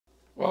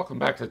Welcome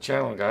back to the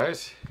channel,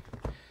 guys.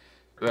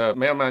 The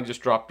mailman just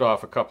dropped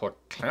off a couple of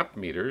clamp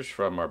meters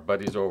from our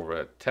buddies over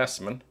at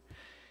TESMEN.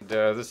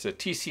 This is a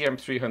TCM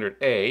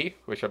 300A,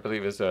 which I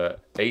believe is a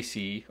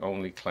AC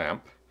only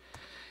clamp,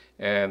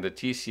 and the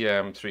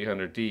TCM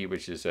 300D,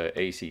 which is a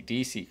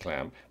AC/DC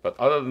clamp. But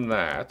other than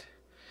that,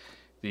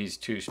 these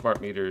two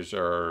smart meters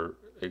are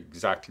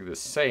exactly the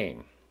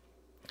same.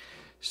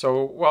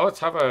 So, well,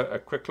 let's have a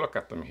quick look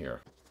at them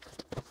here.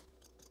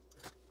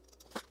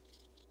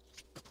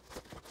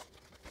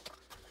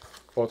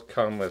 Both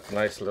come with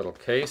nice little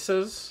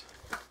cases.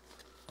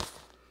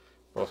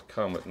 Both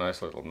come with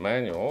nice little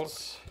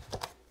manuals.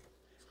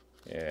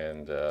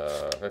 And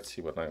let's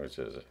see what language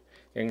is it.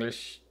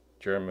 English,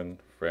 German,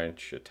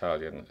 French,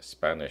 Italian,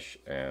 Spanish,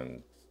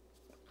 and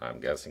I'm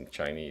guessing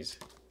Chinese.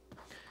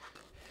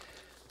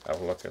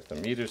 Have a look at the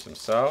meters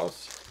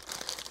themselves.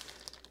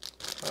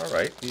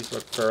 Alright, these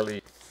look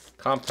fairly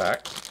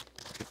compact.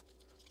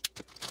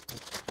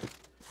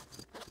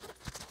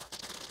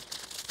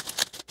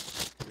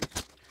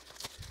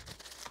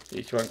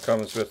 Each one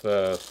comes with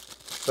a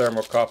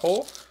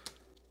thermocouple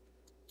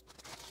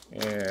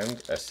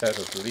and a set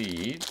of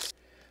leads.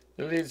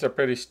 The leads are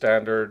pretty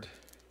standard,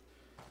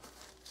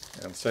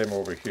 and same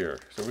over here.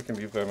 So we can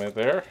leave them in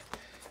there.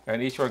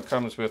 And each one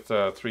comes with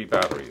 3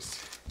 batteries.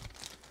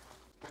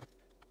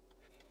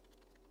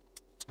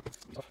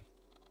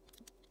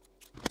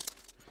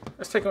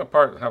 Let's take them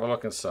apart and have a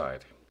look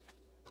inside.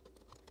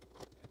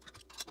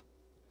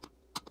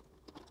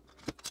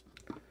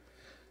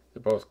 They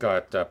both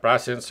got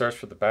brass inserts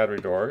for the battery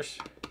doors.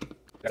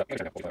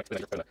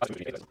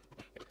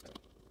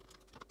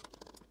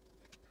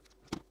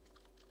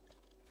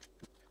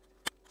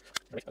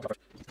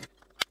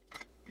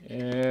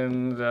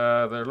 And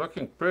they're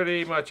looking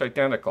pretty much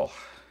identical.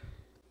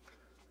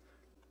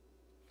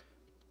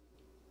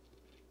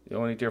 The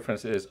only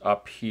difference is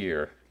up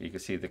here. You can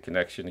see the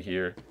connection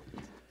here.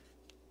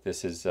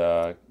 This is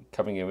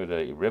coming in with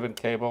a ribbon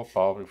cable,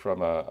 probably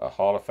from a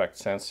Hall effect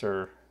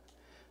sensor,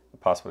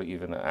 possibly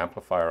even an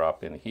amplifier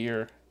up in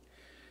here.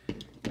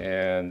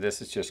 And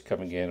this is just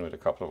coming in with a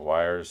couple of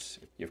wires.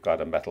 You've got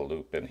a metal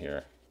loop in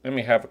here. Let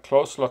me have a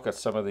close look at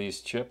some of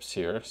these chips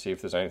here, see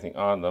if there's anything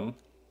on them.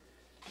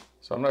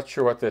 So I'm not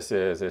sure what this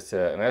is. It's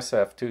an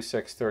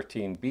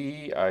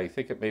SF2613B. I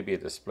think it may be a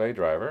display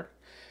driver.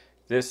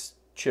 This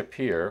chip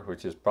here,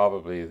 which is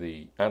probably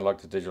the analog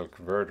to digital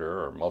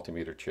converter or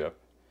multimeter chip,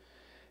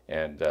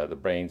 and the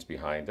brains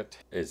behind it,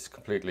 is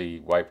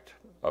completely wiped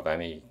of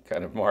any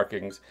kind of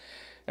markings.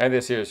 And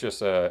this here is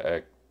just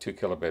a 2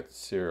 kilobit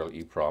serial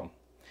EEPROM.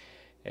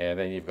 And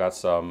then you've got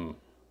some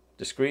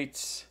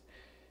discretes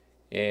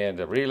and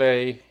a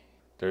relay.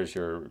 There's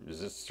your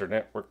resistor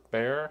network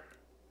there.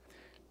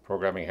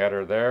 Programming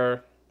header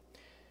there.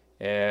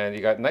 And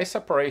you got nice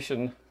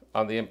separation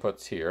on the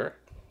inputs here.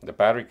 The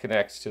battery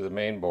connects to the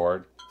main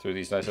board through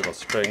these nice little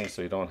strings,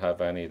 so you don't have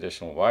any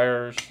additional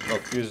wires. No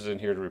fuses in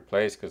here to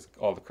replace because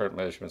all the current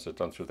measurements are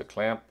done through the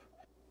clamp.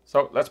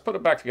 So let's put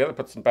it back together,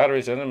 put some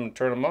batteries in them and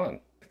turn them on.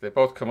 They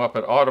both come up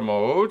at auto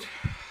mode.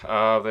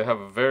 They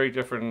have a very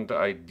different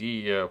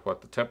idea of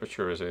what the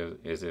temperature is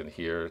in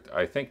here.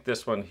 I think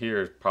this one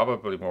here is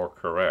probably more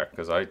correct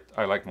because I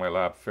like my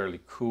lab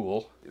fairly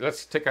cool.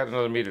 Let's take out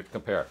another meter to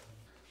compare.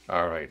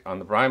 All right, on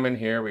the Bryman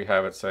here we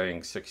have it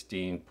saying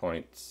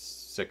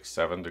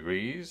 16.67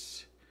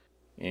 degrees.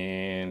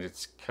 And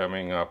it's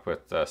coming up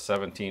with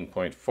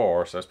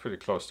 17.4, so that's pretty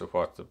close to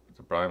what the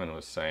Bryman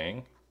was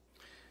saying.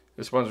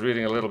 This one's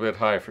reading a little bit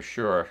high for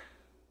sure.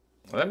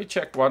 Let me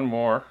check one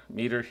more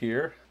meter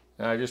here.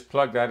 I just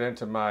plugged that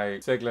into my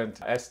Siglent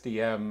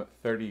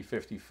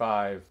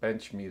SDM3055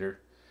 bench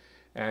meter,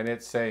 and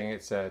it's saying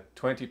it's at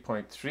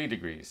 20.3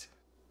 degrees.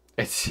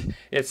 It's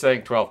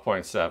saying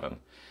 12.7.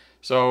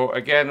 So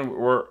again,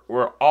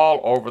 we're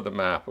all over the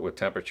map with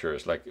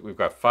temperatures. Like, we've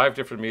got 5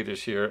 different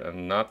meters here,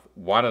 and not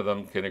one of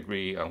them can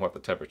agree on what the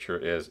temperature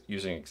is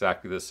using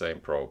exactly the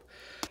same probe.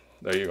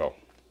 There you go.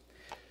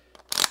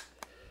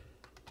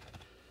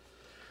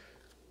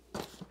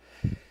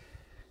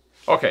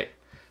 Okay,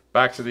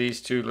 back to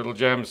these two little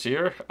gems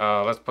here.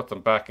 Let's put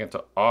them back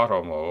into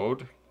auto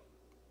mode.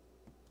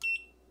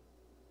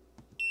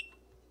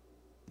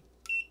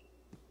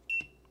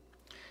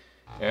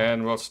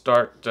 And we'll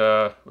start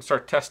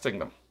testing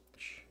them.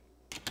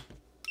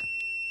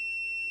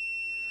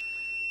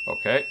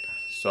 Okay,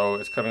 so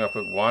it's coming up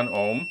with 1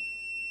 ohm,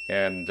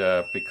 and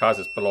because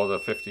it's below the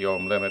 50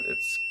 ohm limit,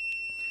 it's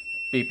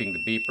beeping the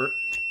beeper.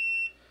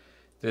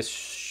 This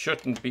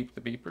shouldn't beep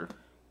the beeper.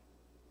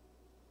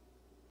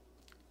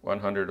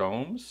 100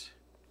 ohms,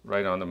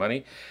 right on the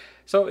money.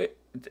 So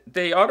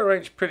they auto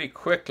range pretty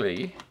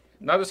quickly,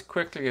 not as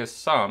quickly as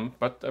some,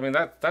 but I mean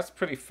that's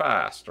pretty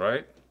fast,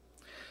 right?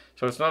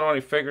 So it's not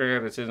only figuring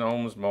out it's in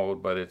ohms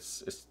mode, but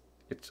it's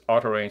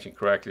auto ranging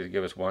correctly to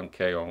give us 1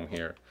 k ohm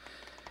here.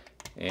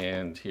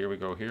 And here we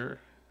go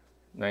here,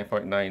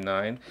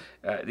 9.99.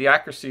 The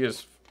accuracy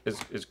is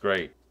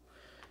great.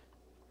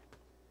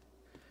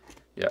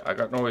 Yeah, I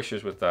got no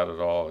issues with that at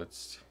all.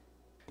 It's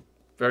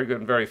very good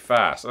and very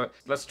fast.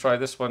 Let's try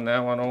this one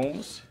now on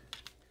ohms.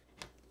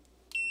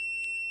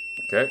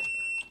 Okay.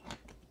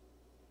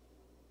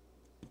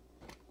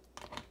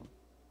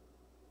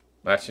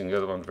 Matching the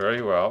other one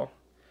very well.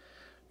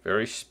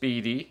 Very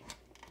speedy.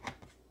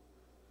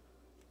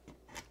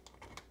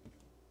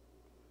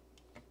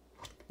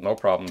 No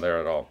problem there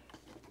at all.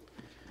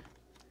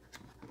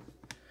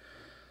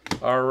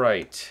 All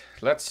right,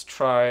 let's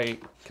try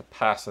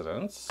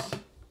capacitance.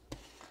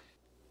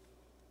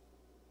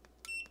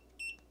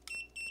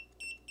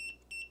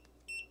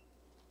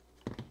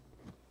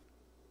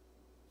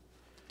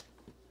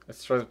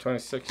 Let's try the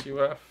 26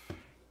 UF.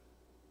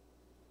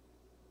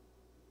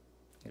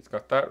 It's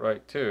got that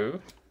right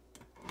too.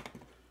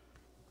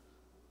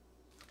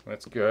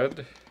 That's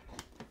good.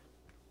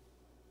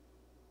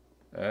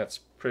 That's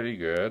pretty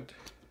good.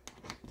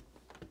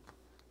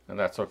 And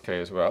that's okay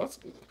as well.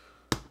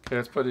 Okay,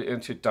 let's put it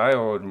into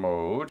diode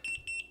mode.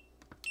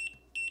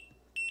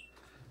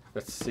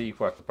 Let's see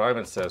what the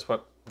Bryman says.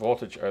 What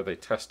voltage are they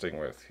testing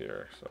with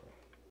here? So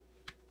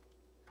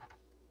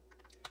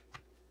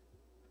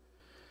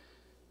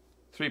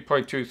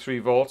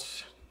 3.23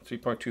 volts,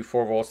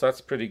 3.24 volts. That's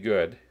pretty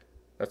good.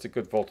 That's a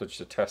good voltage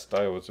to test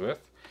diodes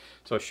with.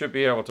 So I should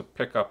be able to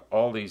pick up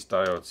all these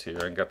diodes here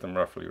and get them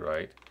roughly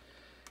right.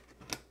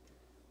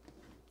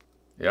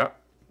 Yeah,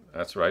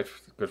 that's right.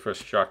 Good for a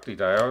Shockley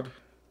diode.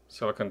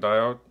 Silicon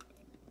diode,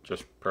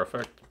 just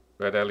perfect.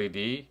 Red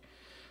LED,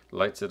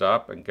 lights it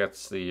up and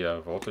gets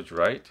the voltage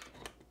right.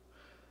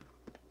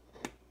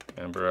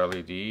 Amber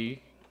LED,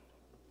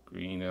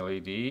 green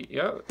LED,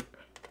 yeah.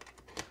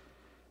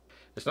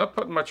 It's not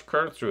putting much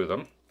current through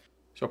them.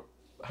 So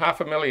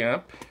 0.5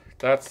 milliamp,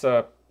 that's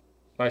a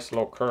nice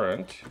low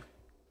current.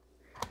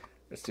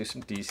 Let's do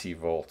some DC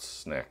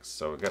volts next.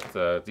 So we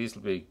got these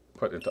will be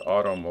put into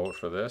auto mode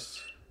for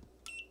this.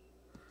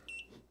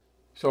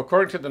 So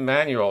according to the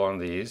manual on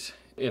these,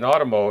 in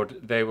auto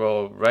mode, they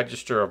will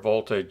register a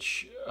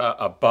voltage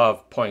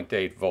above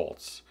 0.8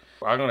 volts.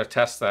 I'm going to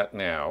test that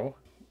now.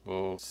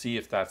 We'll see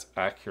if that's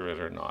accurate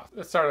or not.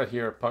 Let's start it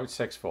here at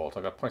 0.6 volts.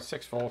 I got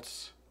 0.6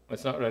 volts.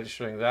 It's not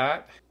registering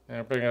that.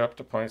 And bring it up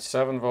to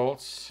 0.7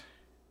 volts.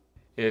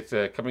 It's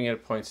coming in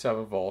at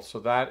 0.7 volts, so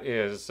that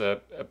is a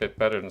bit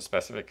better than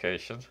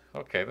specification.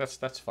 Okay,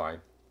 that's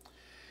fine.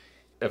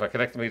 If I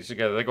connect the meters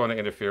together, they're going to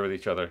interfere with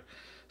each other.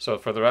 So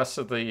for the rest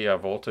of the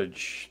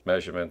voltage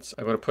measurements,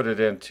 I'm going to put it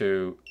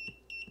into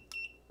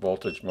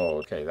voltage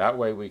mode. Okay, that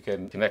way we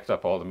can connect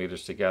up all the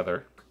meters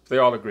together. They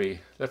all agree.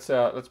 Let's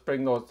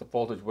bring the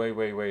voltage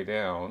way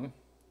down.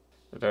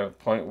 We're down at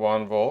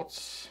 0.1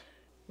 volts.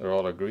 They're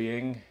all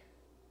agreeing.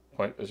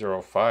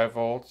 0.05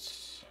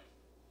 volts.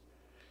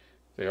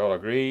 They all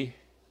agree.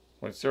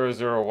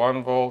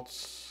 0.001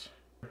 volts.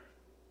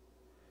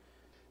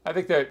 I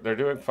think they're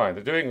doing fine.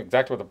 They're doing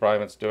exactly what the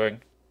Bryman's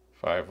doing.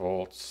 5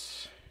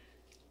 volts.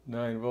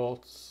 9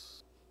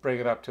 volts, bring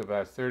it up to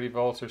about 30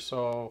 volts or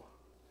so.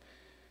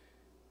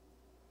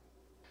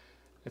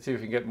 Let's see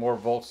if we can get more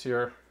volts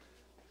here.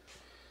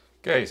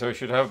 Okay, so we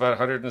should have about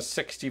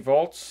 160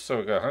 volts. So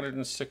we've got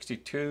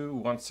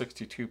 162,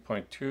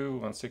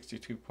 162.2,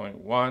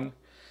 162.1.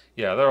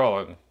 Yeah, they're all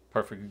in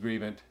perfect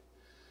agreement.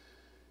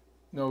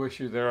 No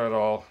issue there at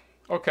all.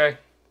 Okay,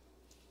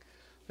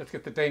 let's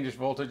get the dangerous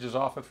voltages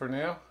off it for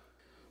now.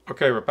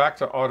 Okay, we're back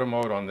to auto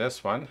mode on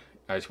this one.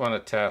 I just want to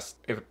test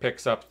if it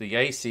picks up the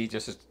AC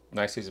just as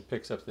nicely as it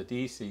picks up the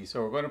DC.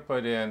 So we're going to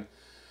put in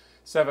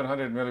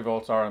 700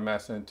 millivolts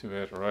RMS into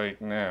it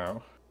right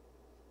now.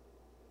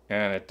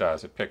 And it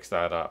does. It picks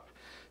that up.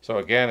 So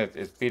again,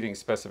 it's feeding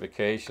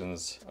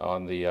specifications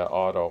on the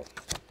auto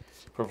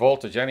for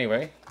voltage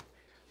anyway.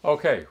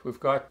 Okay, we've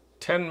got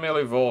 10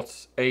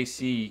 millivolts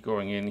AC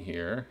going in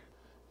here.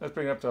 Let's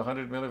bring it up to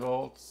 100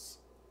 millivolts.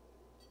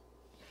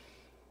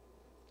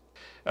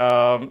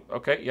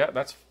 Okay, yeah,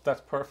 that's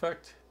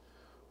perfect.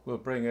 We'll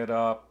bring it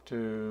up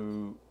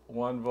to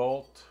 1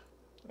 volt.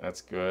 That's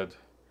good.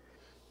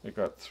 We've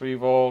got 3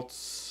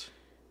 volts.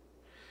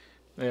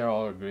 They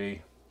all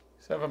agree.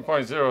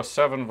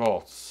 7.07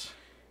 volts.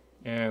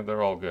 And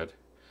they're all good.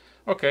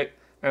 Okay,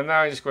 and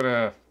now I'm just going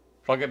to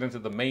plug it into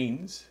the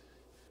mains.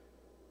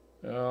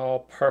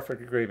 All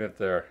perfect agreement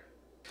there.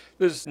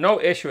 There's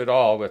no issue at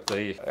all with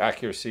the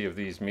accuracy of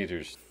these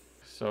meters.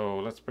 So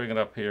let's bring it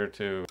up here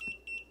to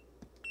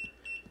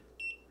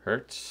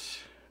Hertz.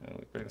 And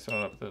we bring this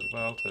one up as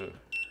well to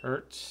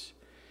Hertz.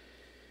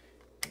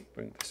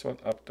 Bring this one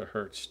up to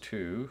Hertz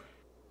too.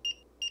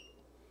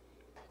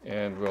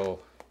 And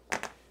we'll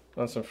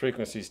run some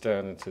frequencies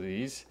down into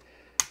these.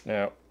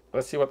 Now,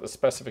 let's see what the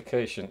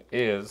specification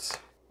is.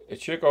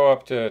 It should go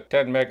up to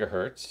 10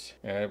 megahertz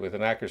with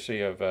an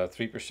accuracy of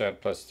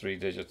 3% plus 3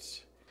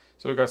 digits.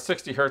 So we've got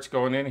 60 hertz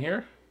going in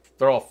here.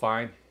 They're all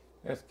fine.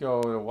 Let's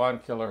go to 1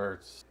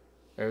 kilohertz.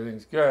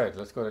 Everything's good.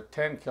 Let's go to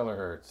 10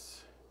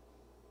 kilohertz.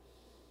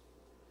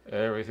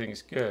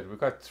 Everything's good. We've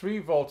got 3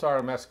 volts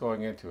RMS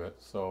going into it,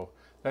 so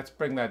let's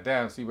bring that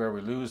down, see where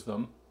we lose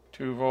them.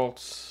 2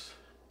 volts,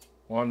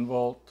 1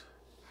 volt,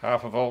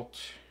 half a volt,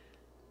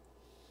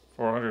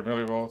 400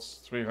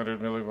 millivolts,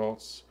 300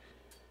 millivolts,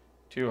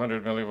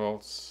 200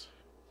 millivolts.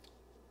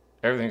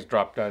 Everything's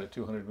dropped down to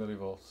 200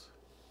 millivolts.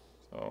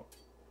 So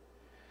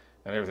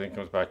and everything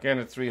comes back in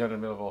at 300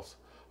 millivolts.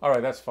 All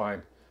right, that's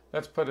fine.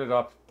 Let's put it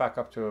up back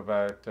up to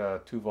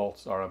about 2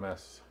 volts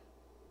RMS.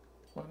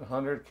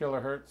 100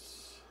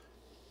 kilohertz,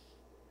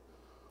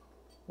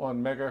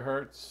 1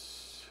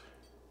 megahertz,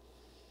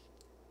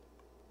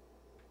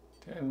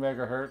 10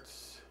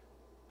 megahertz.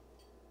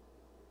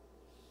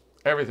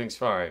 Everything's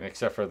fine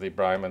except for the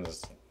Bryman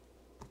is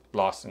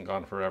lost and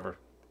gone forever.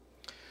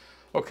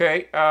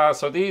 Okay,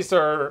 so these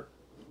are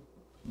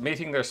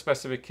meeting their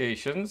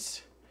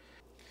specifications.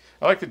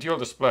 I like the dual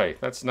display.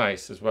 That's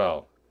nice as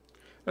well.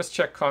 Let's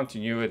check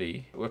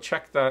continuity. We'll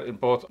check that in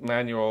both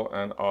manual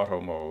and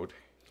auto mode.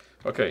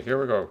 Okay, here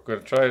we go. We're going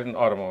to try it in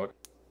auto mode.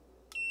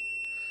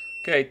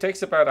 Okay, it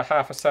takes about a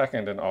half a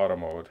second in auto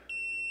mode.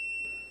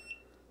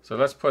 So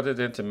let's put it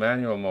into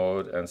manual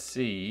mode and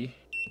see.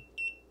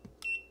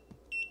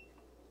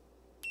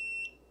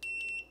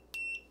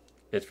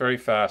 It's very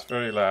fast,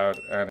 very loud,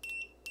 and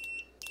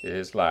it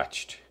is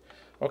latched.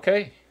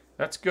 Okay,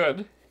 that's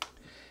good.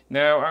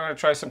 Now I'm going to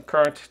try some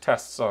current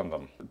tests on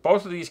them.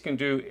 Both of these can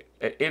do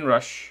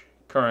inrush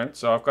current,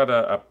 so I've got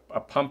a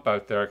pump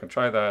out there. I can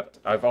try that.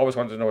 I've always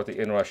wanted to know what the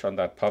inrush on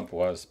that pump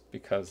was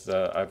because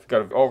I've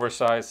got an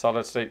oversized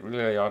solid state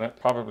relay on it,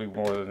 probably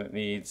more than it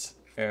needs,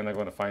 and I'm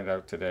going to find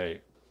out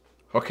today.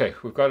 Okay,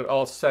 we've got it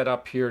all set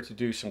up here to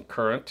do some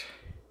current.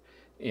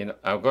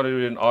 I'm going to do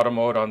it in auto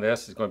mode on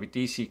this. It's going to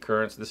be DC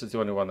current, so this is the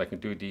only one that can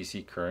do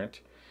DC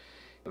current.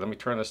 Let me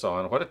turn this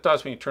on. What it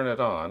does when you turn it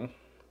on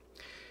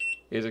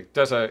is it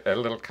does a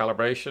little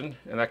calibration,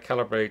 and that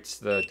calibrates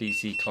the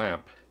DC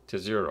clamp to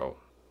 0.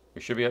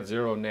 We should be at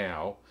 0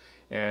 now,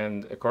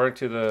 and according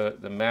to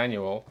the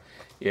manual,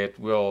 it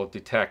will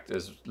detect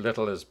as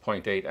little as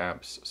 0.8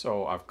 amps.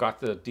 So I've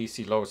got the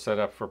DC load set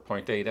up for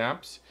 0.8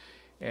 amps,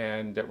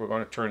 and we're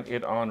going to turn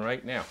it on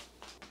right now.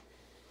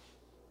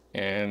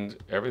 And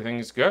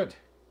everything's good.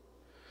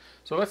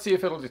 So let's see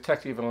if it'll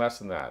detect even less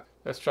than that.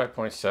 Let's try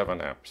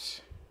 0.7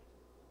 amps.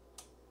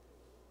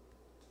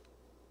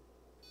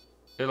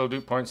 It'll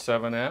do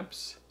 0.7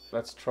 amps.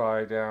 Let's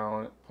try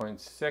down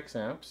 0.6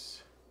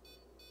 amps.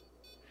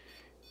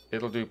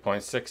 It'll do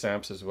 0.6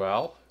 amps as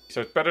well. So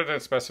it's better than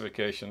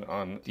specification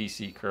on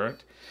DC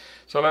current.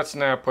 So let's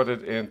now put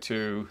it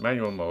into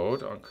manual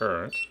mode on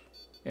current.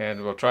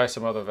 And we'll try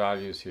some other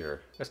values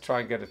here. Let's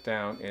try and get it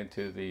down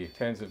into the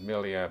tens of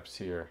milliamps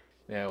here.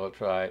 Now we'll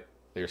try,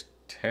 there's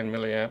 10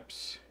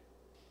 milliamps.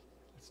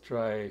 Let's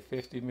try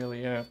 50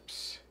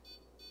 milliamps.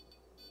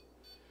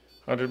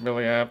 100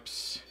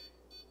 milliamps.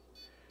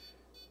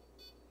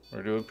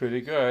 We're doing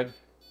pretty good.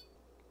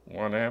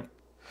 1 amp.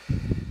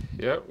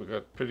 Yep, we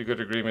got pretty good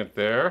agreement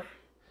there.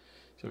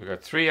 So we've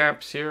got 3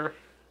 amps here.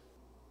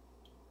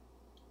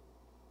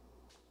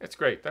 That's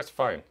great, that's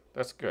fine,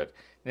 that's good.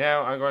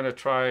 Now I'm going to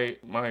try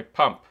my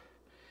pump.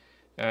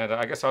 And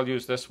I guess I'll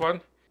use this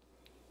one.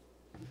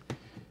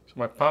 So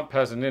my pump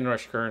has an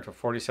inrush current of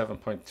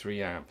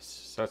 47.3 amps.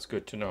 So that's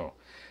good to know.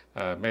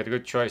 Made a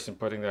good choice in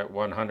putting that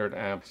 100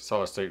 amp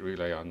solid state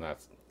relay on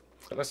that.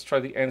 Let's try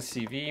the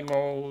NCV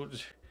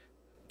mode.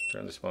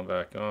 Turn this one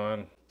back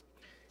on.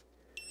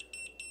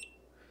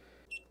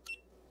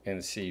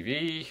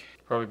 NCV.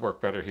 Probably work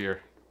better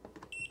here.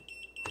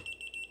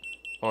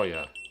 Oh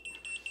yeah.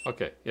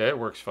 Okay, yeah, it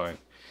works fine.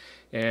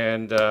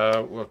 And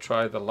we'll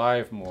try the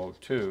live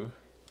mode too.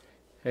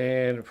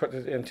 And put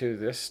it into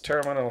this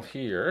terminal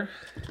here.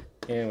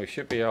 And we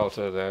should be able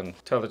to then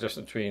tell the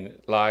difference between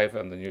live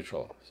and the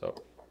neutral. So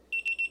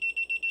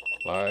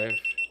live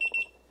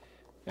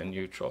and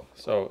neutral.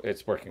 So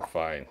it's working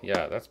fine.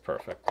 Yeah, that's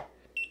perfect.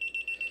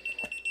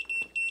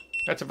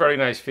 That's a very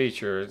nice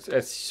feature.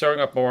 It's showing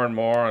up more and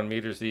more on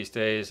meters these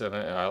days, and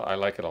I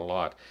like it a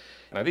lot.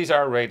 Now these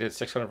are rated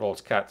 600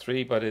 volts Cat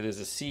 3, but it is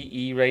a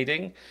CE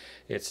rating.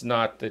 It's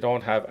not, they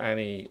don't have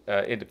any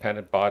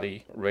independent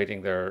body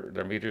rating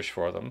their meters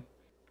for them.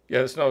 Yeah,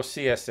 there's no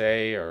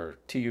CSA or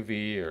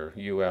TUV or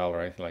UL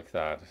or anything like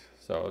that.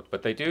 So,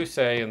 but they do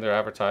say in their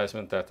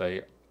advertisement that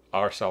they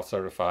are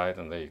self-certified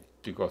and they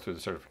do go through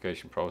the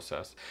certification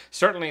process.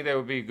 Certainly they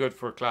would be good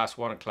for Class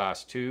 1 and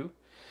Class 2.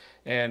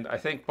 And I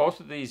think both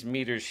of these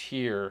meters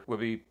here would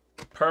be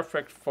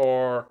perfect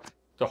for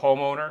the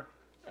homeowner,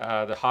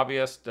 the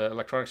hobbyist, the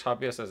electronics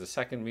hobbyist as a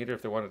second meter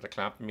if they wanted a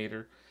clamp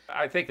meter.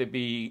 I think they'd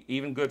be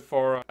even good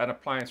for an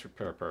appliance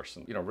repair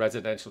person, you know,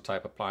 residential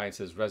type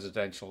appliances,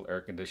 residential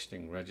air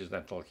conditioning,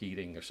 residential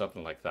heating or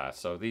something like that.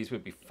 So these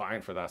would be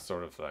fine for that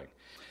sort of thing.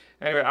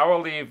 Anyway, I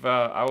will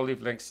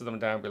leave links to them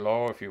down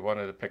below if you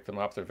wanted to pick them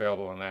up. They're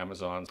available on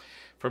Amazon.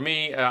 For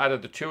me, out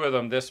of the two of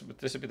them, this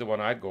would be the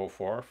one I'd go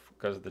for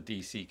because of the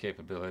DC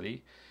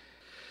capability.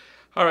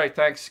 All right,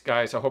 thanks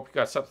guys. I hope you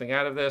got something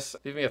out of this.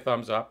 Leave me a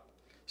thumbs up.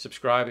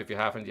 Subscribe if you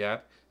haven't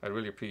yet. I'd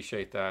really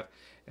appreciate that.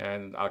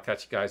 And I'll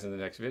catch you guys in the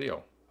next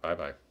video.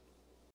 Bye-bye.